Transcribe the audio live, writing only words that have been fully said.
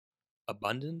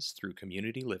Abundance through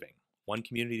Community Living. One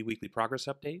Community Weekly Progress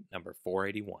Update, number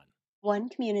 481. One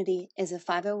Community is a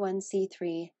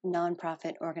 501c3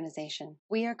 nonprofit organization.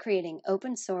 We are creating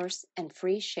open source and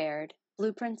free shared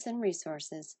blueprints and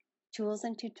resources, tools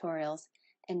and tutorials,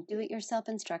 and do-it-yourself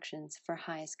instructions for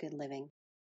highest good living.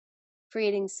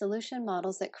 Creating solution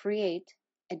models that create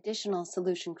additional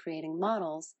solution creating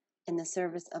models in the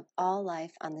service of all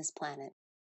life on this planet.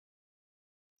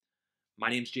 My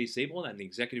name is Jay Sable, and I'm the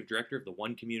Executive Director of the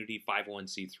One Community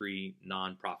 501c3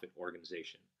 nonprofit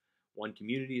organization. One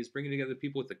Community is bringing together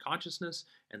people with the consciousness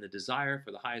and the desire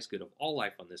for the highest good of all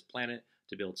life on this planet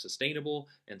to build sustainable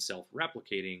and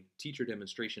self-replicating teacher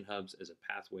demonstration hubs as a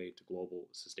pathway to global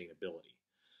sustainability.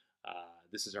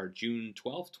 This is our June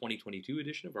 12th, 2022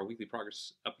 edition of our Weekly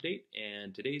Progress Update,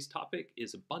 and today's topic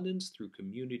is abundance through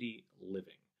community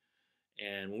living.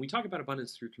 And when we talk about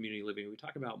abundance through community living, we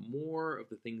talk about more of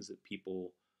the things that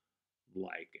people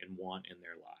like and want in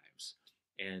their lives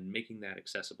and making that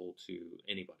accessible to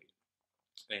anybody.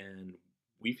 And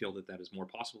we feel that that is more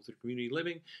possible through community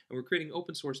living, and we're creating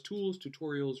open source tools,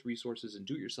 tutorials, resources, and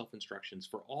do-it-yourself instructions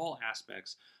for all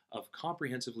aspects of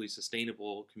comprehensively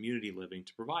sustainable community living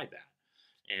to provide that.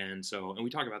 And we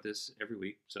talk about this every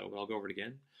week, so I'll go over it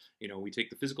again. We take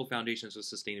the physical foundations of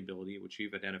sustainability, which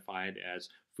we've identified as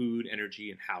food,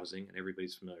 energy, and housing, and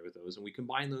everybody's familiar with those, and we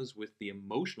combine those with the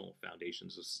emotional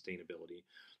foundations of sustainability,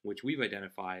 which we've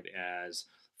identified as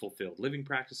fulfilled living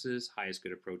practices, highest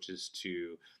good approaches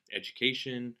to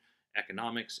education,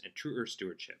 economics, and true earth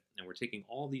stewardship. And we're taking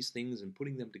all these things and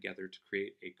putting them together to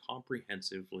create a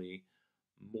comprehensively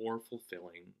more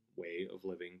fulfilling way of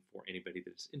living for anybody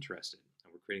that's interested.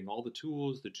 And we're creating all the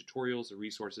tools, the tutorials, the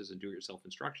resources, and do-it-yourself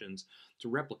instructions to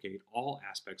replicate all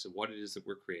aspects of what it is that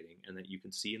we're creating and that you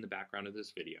can see in the background of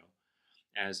this video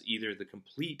as either the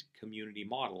complete community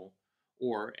model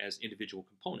or as individual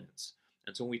components.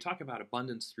 And so when we talk about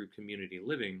abundance through community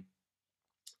living,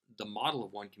 the model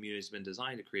of One Community has been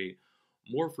designed to create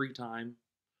more free time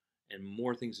and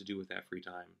more things to do with that free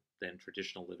time than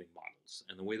traditional living models.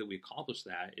 And the way that we accomplish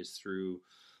that is through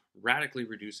radically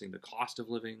reducing the cost of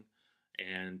living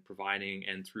and providing,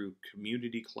 and through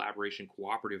community collaboration,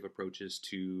 cooperative approaches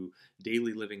to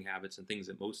daily living habits and things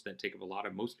that take up a lot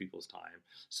of most people's time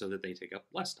so that they take up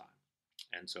less time.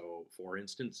 And so, for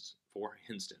instance,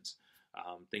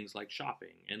 things like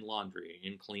shopping and laundry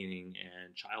and cleaning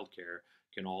and childcare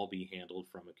can all be handled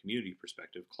from a community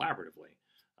perspective collaboratively.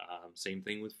 Same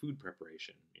thing with food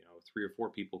preparation. 3 or 4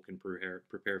 people can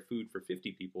prepare food for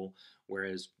 50 people,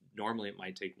 whereas normally it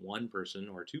might take 1 person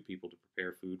or 2 people to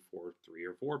prepare food for 3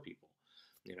 or 4 people.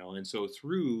 And so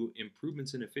through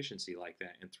improvements in efficiency like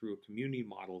that, and through a community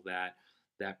model that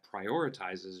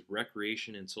prioritizes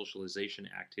recreation and socialization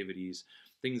activities,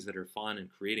 things that are fun, and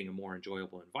creating a more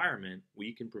enjoyable environment,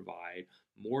 we can provide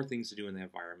more things to do in the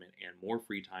environment and more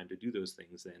free time to do those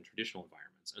things than traditional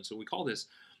environments. And so we call this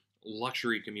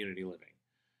luxury community living.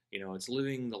 It's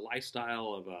living the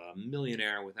lifestyle of a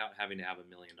millionaire without having to have $1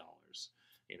 million.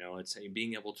 It's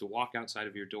being able to walk outside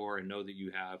of your door and know that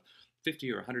you have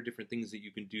 50 or 100 different things that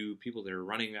you can do, people that are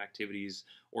running activities,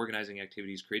 organizing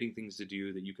activities, creating things to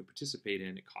do that you can participate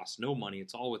in. It costs no money.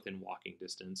 It's all within walking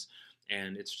distance,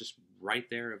 and it's just right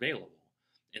there available.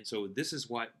 And so this is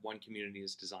what One Community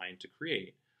is designed to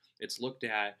create. It's looked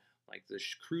at like the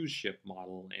cruise ship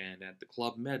model and at the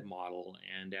Club Med model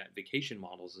and at vacation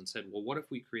models and said, well, what if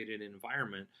we created an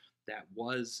environment that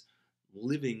was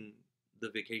living the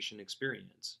vacation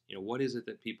experience? What is it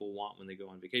that people want when they go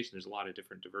on vacation? There's a lot of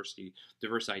different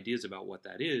diverse ideas about what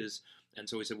that is. And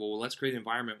so we said, well, let's create an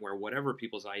environment where whatever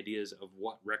people's ideas of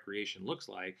what recreation looks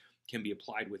like can be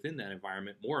applied within that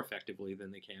environment more effectively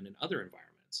than they can in other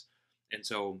environments. And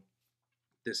so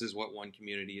this is what One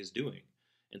Community is doing.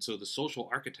 And so the social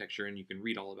architecture, and you can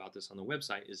read all about this on the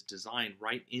website, is designed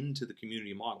right into the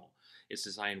community model. It's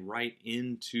designed right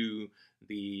into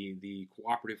the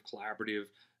cooperative, collaborative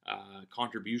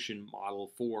contribution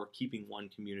model for keeping One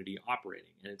Community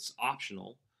operating. And it's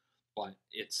optional, but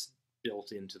it's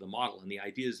built into the model. And the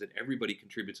idea is that everybody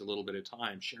contributes a little bit of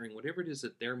time, sharing whatever it is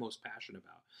that they're most passionate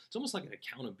about. It's almost like an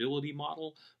accountability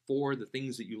model for the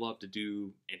things that you love to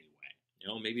do anyway.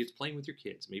 Maybe it's playing with your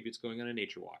kids. Maybe it's going on a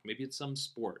nature walk. Maybe it's some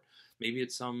sport. Maybe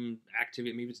it's some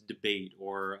activity. Maybe it's debate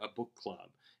or a book club.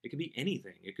 It could be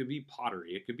anything. It could be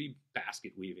pottery. It could be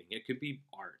basket weaving. It could be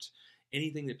art.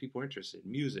 Anything that people are interested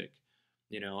in. Music.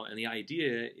 And the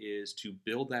idea is to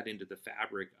build that into the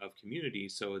fabric of community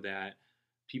so that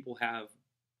people have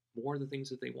more of the things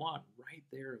that they want right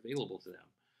there available to them.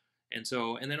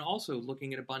 And then also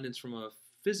looking at abundance from a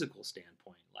physical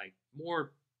standpoint, like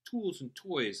more tools and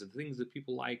toys and things that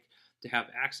people like to have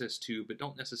access to, but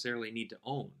don't necessarily need to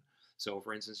own. So,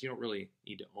 for instance, you don't really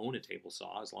need to own a table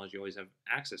saw as long as you always have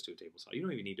access to a table saw. You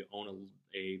don't even need to own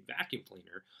a vacuum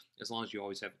cleaner as long as you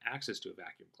always have access to a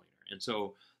vacuum cleaner. And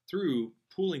so, through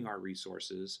pooling our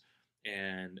resources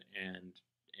and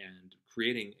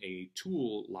creating a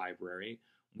tool library,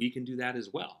 we can do that as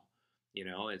well.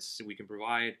 We can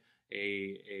provide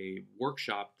a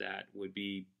workshop that would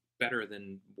be better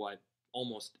than what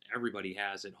almost everybody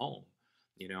has at home.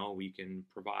 We can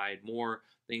provide more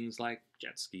things like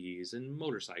jet skis and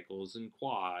motorcycles and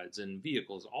quads and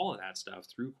vehicles, all of that stuff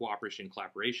through cooperation and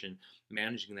collaboration,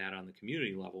 managing that on the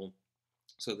community level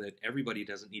so that everybody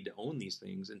doesn't need to own these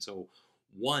things. And so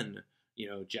one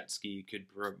jet ski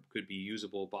could be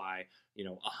usable by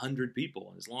 100 people.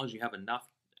 And as long as you have enough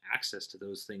access to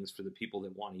those things for the people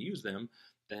that want to use them,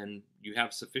 then you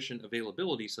have sufficient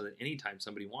availability so that anytime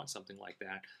somebody wants something like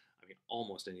that, I mean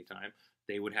almost anytime,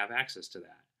 they would have access to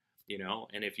that.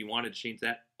 And if you wanted to change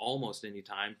that almost any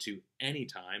time to any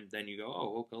time, then you go,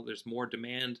 oh, well, there's more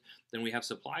demand than we have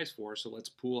supplies for, so let's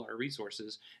pool our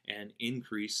resources and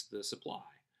increase the supply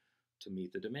to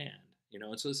meet the demand.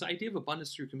 And so this idea of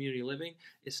abundance through community living,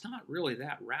 it's not really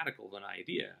that radical of an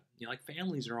idea. Like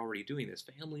families are already doing this.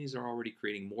 Families are already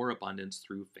creating more abundance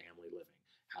through family living.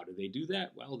 How do they do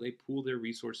that? Well, they pool their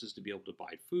resources to be able to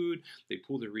buy food. They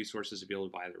pool their resources to be able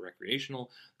to buy the recreational,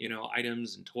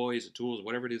 items and toys and tools,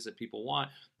 whatever it is that people want,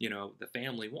 the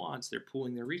family wants. They're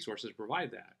pooling their resources to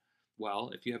provide that.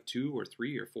 Well, if you have 2 or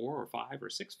 3 or 4 or 5 or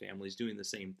 6 families doing the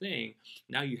same thing,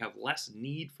 now you have less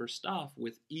need for stuff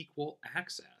with equal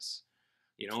access.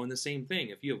 And the same thing,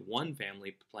 if you have one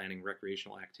family planning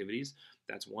recreational activities,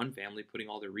 that's one family putting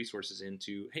all their resources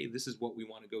into, hey, this is what we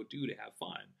want to go do to have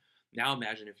fun. Now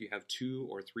imagine if you have 2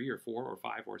 or 3 or 4 or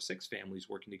 5 or 6 families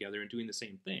working together and doing the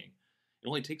same thing. It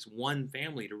only takes one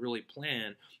family to really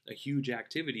plan a huge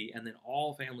activity, and then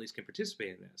all families can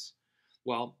participate in this.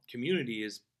 Well, community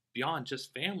is beyond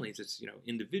just families. It's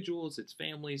individuals, it's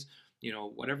families,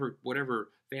 whatever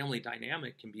family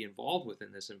dynamic can be involved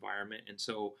within this environment. And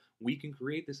so we can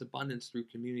create this abundance through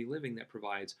community living that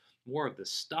provides more of the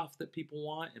stuff that people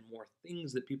want and more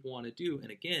things that people want to do. And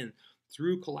again,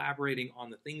 through collaborating on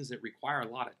the things that require a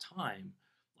lot of time,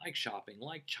 like shopping,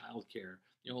 like childcare,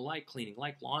 like cleaning,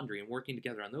 like laundry, and working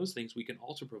together on those things, we can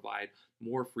also provide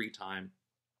more free time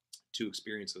to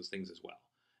experience those things as well.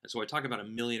 And so I talk about a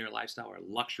millionaire lifestyle or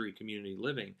luxury community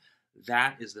living.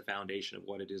 That is the foundation of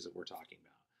what it is that we're talking about.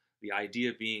 The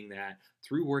idea being that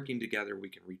through working together, we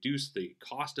can reduce the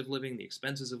cost of living, the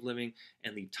expenses of living,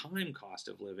 and the time cost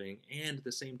of living. And at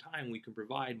the same time, we can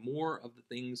provide more of the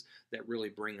things that really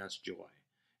bring us joy.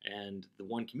 And the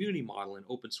one community model in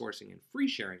open sourcing and free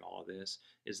sharing all of this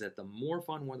is that the more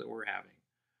fun that we're having,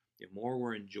 the more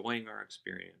we're enjoying our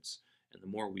experience, and the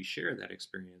more we share that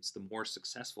experience, the more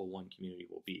successful one community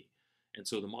will be. And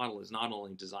so the model is not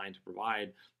only designed to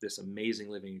provide this amazing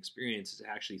living experience, it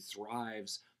actually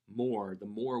thrives more. The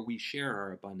more we share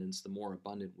our abundance, the more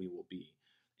abundant we will be.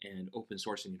 And open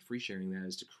sourcing and free sharing that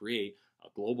is to create a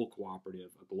global cooperative,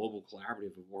 a global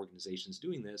collaborative of organizations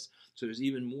doing this, so there's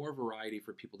even more variety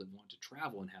for people that want to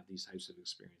travel and have these types of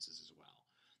experiences as well.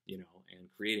 And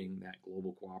creating that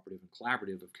global cooperative and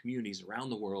collaborative of communities around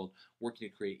the world working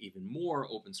to create even more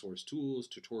open source tools,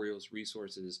 tutorials,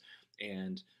 resources,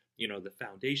 and the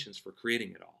foundations for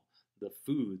creating it all. The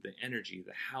food, the energy,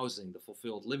 the housing, the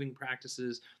fulfilled living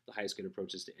practices, the highest good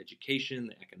approaches to education,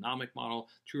 the economic model,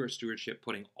 true earth stewardship,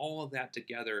 putting all of that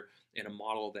together in a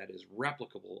model that is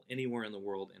replicable anywhere in the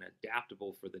world and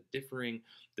adaptable for the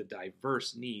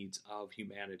diverse needs of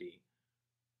humanity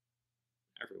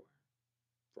everywhere.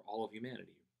 For all of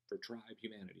humanity, for tribe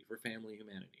humanity, for family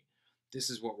humanity. This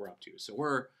is what we're up to. So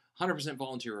we're 100%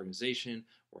 volunteer organization.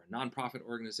 We're a nonprofit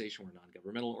organization. We're a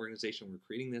non-governmental organization. We're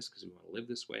creating this because we want to live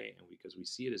this way and because we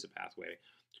see it as a pathway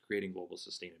to creating global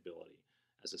sustainability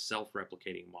as a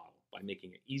self-replicating model by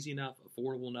making it easy enough,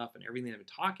 affordable enough, and everything I'm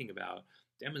talking about,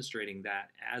 demonstrating that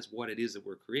as what it is that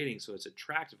we're creating so it's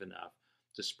attractive enough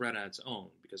to spread on its own.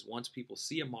 Because once people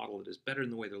see a model that is better than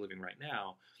the way they're living right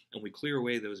now, and we clear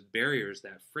away those barriers,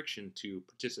 that friction to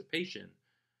participation,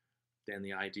 then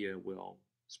the idea will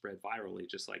spread virally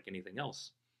just like anything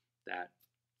else that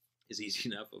is easy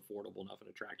enough, affordable enough, and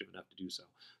attractive enough to do so.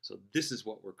 So this is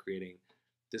what we're creating.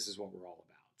 This is what we're all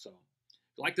about. So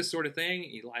you like this sort of thing,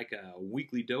 you like a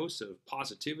weekly dose of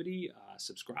positivity,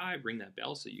 subscribe, ring that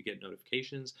bell so you get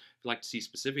notifications. If you'd like to see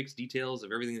specifics, details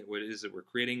of everything that it is that we're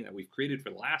creating, that we've created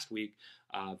for the last week,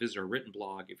 visit our written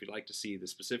blog. If you'd like to see the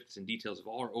specifics and details of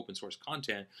all our open source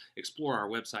content, explore our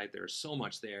website. There's so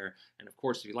much there. And of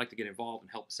course, if you'd like to get involved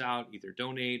and help us out, either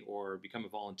donate or become a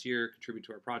volunteer, contribute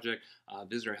to our project,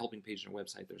 visit our helping page on our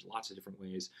website. There's lots of different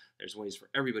ways. There's ways for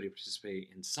everybody to participate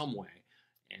in some way.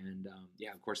 And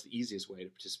yeah, of course, the easiest way to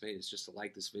participate is just to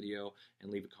like this video and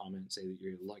leave a comment and say that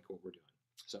you like what we're doing.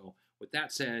 So with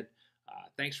that said,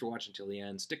 thanks for watching till the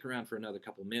end. Stick around for another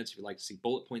couple minutes if you'd like to see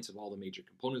bullet points of all the major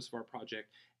components of our project.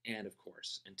 And of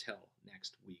course, until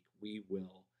next week, we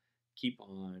will keep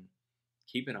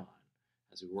it on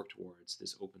as we work towards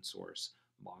this open source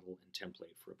model and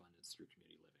template for abundance through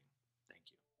community living. Thank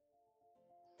you.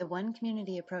 The one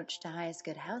community approach to highest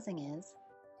good housing is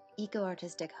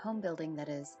eco-artistic home building that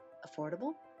is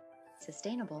affordable,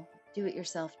 sustainable,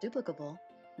 do-it-yourself duplicable,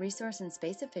 resource and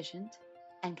space efficient,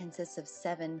 and consists of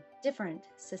 7 different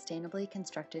sustainably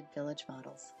constructed village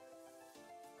models.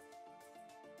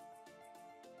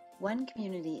 One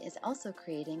Community is also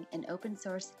creating an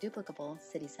open-source duplicable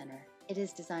city center. It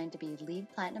is designed to be LEED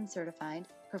Platinum certified,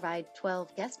 provide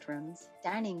 12 guest rooms,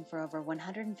 dining for over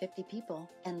 150 people,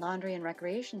 and laundry and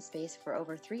recreation space for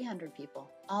over 300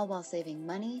 people, all while saving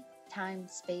money, time,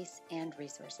 space, and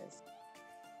resources.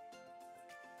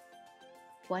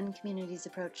 One Community's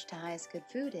approach to highest good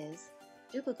food is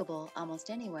duplicable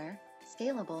almost anywhere,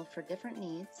 scalable for different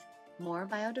needs, more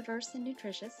biodiverse and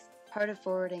nutritious, part of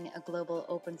forwarding a global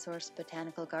open-source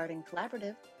botanical garden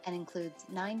collaborative, and includes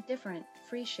 9 different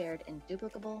free, shared, and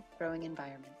duplicable growing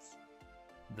environments.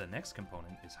 The next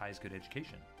component is highest good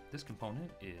education. This component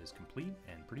is complete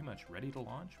and pretty much ready to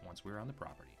launch once we're on the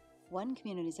property. One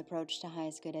Community's approach to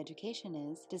highest good education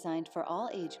is designed for all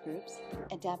age groups,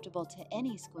 adaptable to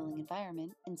any schooling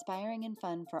environment, inspiring and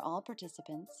fun for all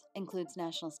participants, includes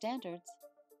national standards,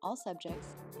 all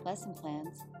subjects, lesson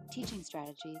plans, teaching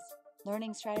strategies,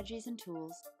 learning strategies and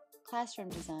tools, classroom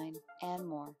design, and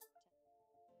more.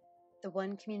 The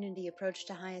One Community approach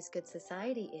to highest good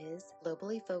society is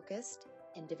globally focused,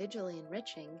 individually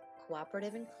enriching,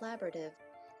 cooperative and collaborative,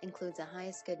 includes a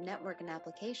highest good network and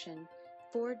application,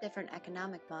 4 different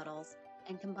economic models,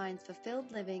 and combines fulfilled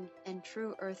living and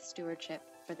true earth stewardship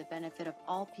for the benefit of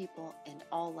all people and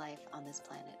all life on this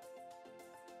planet.